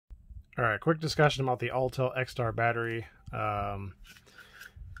All right, quick discussion about the Autel X-Star battery.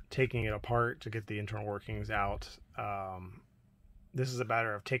 Taking it apart to get the internal workings out. This is a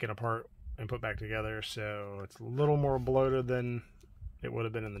battery I've taken apart and put back together, so it's a little more bloated than it would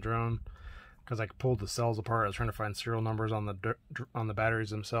have been in the drone because I pulled the cells apart. I was trying to find serial numbers on the batteries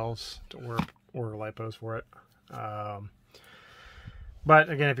themselves to order lipos for it. But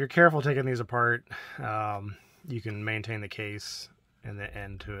again, if you're careful taking these apart, you can maintain the case and the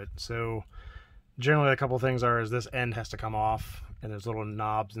end to it. So generally a couple things is this end has to come off, and there's little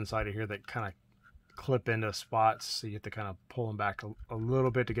knobs inside of here that kind of clip into spots, so you have to kind of pull them back a little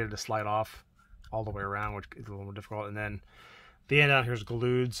bit to get it to slide off all the way around, which is a little more difficult. And then the end out here is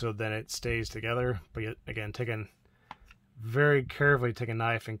glued, so then it stays together. But yet, again, very carefully take a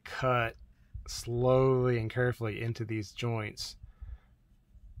knife and cut slowly and carefully into these joints,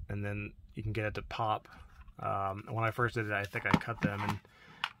 and then you can get it to pop. When I first did it, I think I cut them and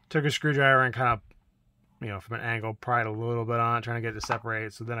took a screwdriver and kind of, from an angle, pried a little bit on it, trying to get it to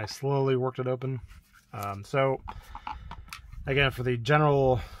separate. So then I slowly worked it open. So again, for the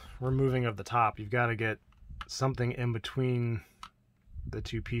general removing of the top, you've got to get something in between the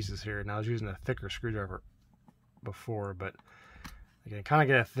two pieces here. Now I was using a thicker screwdriver before, but again, kind of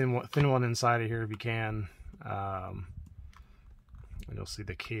get a thin one inside of here if you can. And you'll see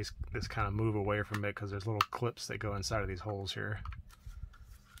the case just kind of move away from it because there's little clips that go inside of these holes here,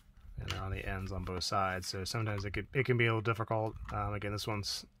 and they're on the ends on both sides. So sometimes it can be a little difficult. Again, this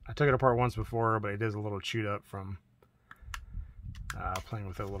one's, I took it apart once before, but it is a little chewed up from playing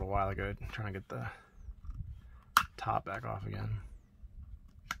with it a little while ago, trying to get the top back off again.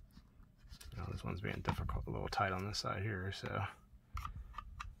 This one's being difficult, a little tight on this side here, so try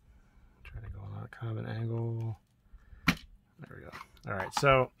to go on kind of an angle. There we go. All right,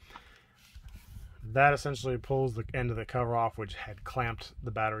 so that essentially pulls the end of the cover off, which had clamped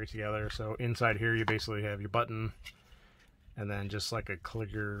the battery together. So inside here, you basically have your button, and then just like a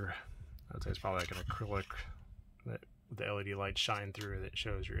clear, I'd say it's probably like an acrylic that the LED lights shine through that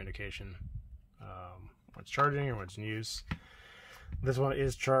shows your indication when it's charging or when it's in use. This one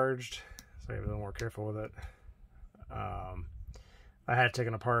is charged, so you have to be a little more careful with it. I had it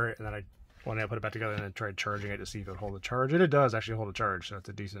taken apart, and then when I put it back together and then tried charging it to see if it would hold a charge. And it does actually hold a charge, so it's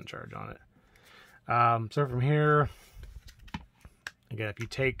a decent charge on it. So from here, again, if you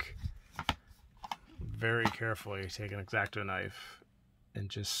take very carefully, take an X-Acto knife and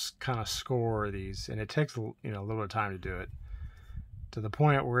just kind of score these, and it takes a little bit of time to do it, to the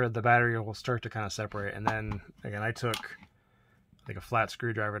point where the battery will start to kind of separate. And then again, I took like a flat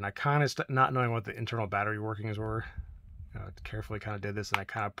screwdriver, and I kind of not knowing what the internal battery workings were, carefully kind of did this, and I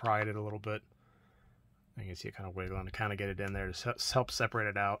kind of pried it a little bit. You can see it kind of wiggling to kind of get it in there to help separate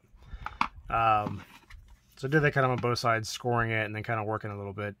it out. So I did that kind of on both sides, scoring it and then kind of working a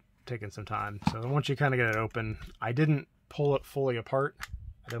little bit, taking some time. So once you kind of get it open, I didn't pull it fully apart.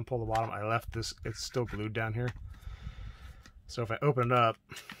 I didn't pull the bottom. I left this, it's still glued down here. So if I open it up,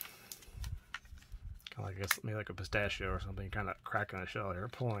 kind of like, I guess maybe like a pistachio or something, kind of cracking the shell here,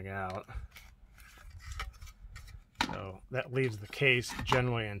 pulling it out. So that leaves the case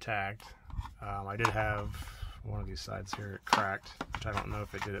generally intact. I did have one of these sides here cracked, which I don't know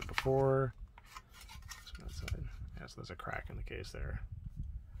if it did it before. That side. Yeah, so there's a crack in the case there.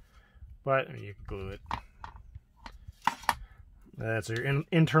 But I mean, you can glue it. That's your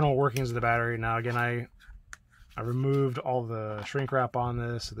internal workings of the battery. Now again, I removed all the shrink wrap on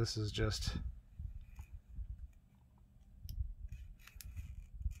this. So this is just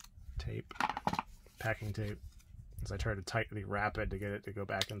tape, packing tape. As I try to tightly wrap it to get it to go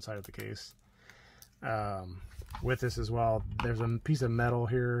back inside of the case. With this as well, there's a piece of metal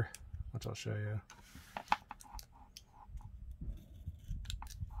here, which I'll show you.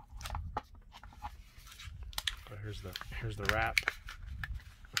 But here's the wrap.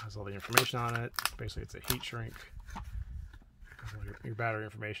 It has all the information on it. Basically, it's a heat shrink. Your battery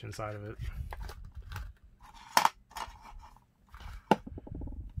information inside of it.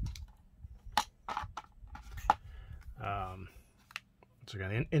 So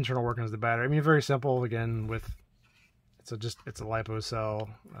again, the internal workings of the battery. I mean, very simple. Again, it's a lipo cell.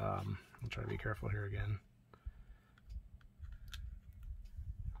 I'll try to be careful here again.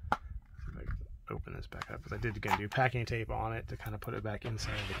 See if I can open this back up, because I did again do packing tape on it to kind of put it back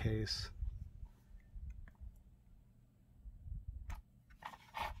inside of the case.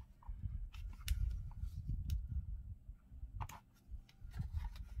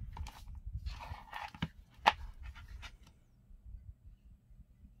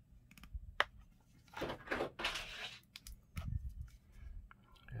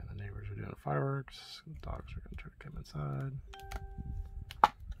 Fireworks. Dogs are going to try to come inside.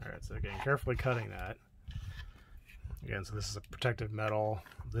 Alright, that. So again, carefully cutting that. Again, so this is a protective metal.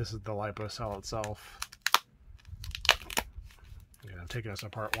 This is the lipo cell itself. Again, I've taken this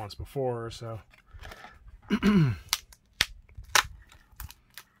apart once before, so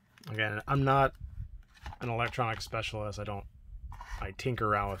again, I'm not an electronics specialist. I tinker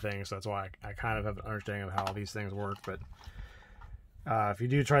around with things, so that's why I kind of have an understanding of how these things work. But if you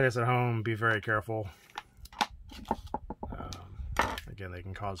do try this at home, be very careful. Again, they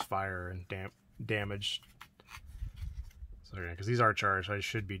can cause fire and damage. So again, because these are charged, I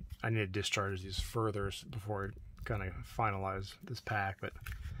need to discharge these further before I kind of finalize this pack. But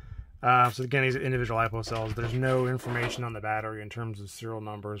so again, these individual lipo cells, there's no information on the battery in terms of serial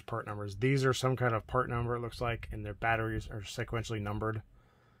numbers, part numbers. These are some kind of part number, it looks like, and their batteries are sequentially numbered.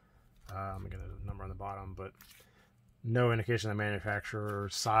 Again, there's a number on the bottom, but no indication of the manufacturer,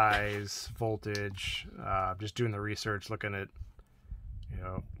 size, voltage. Just doing the research, looking at, you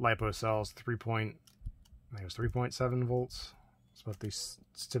know, lipo cells, 3.7 volts. So what these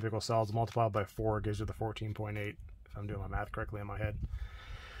typical cells multiplied by 4 gives you the 14.8, if I'm doing my math correctly in my head.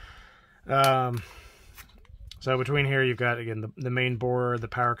 So between here you've got, again, the main board, the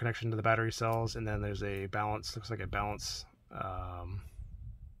power connection to the battery cells, and then there's a balance, looks like a balance,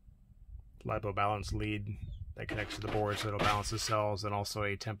 lipo balance lead that connects to the board, so it'll balance the cells, and also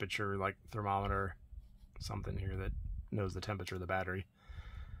a temperature, like thermometer, something here that knows the temperature of the battery,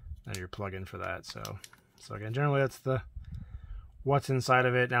 and your plug-in for that. So again, generally that's what's inside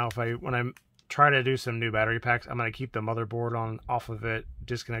of it. Now, when I try to do some new battery packs, I'm going to keep the motherboard off of it,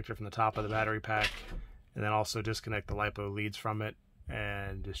 disconnect it from the top of the battery pack, and then also disconnect the lipo leads from it,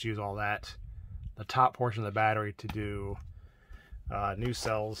 and just use all that, the top portion of the battery, to do new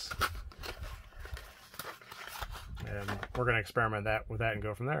cells. And we're going to experiment with that and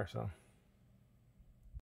go from there. So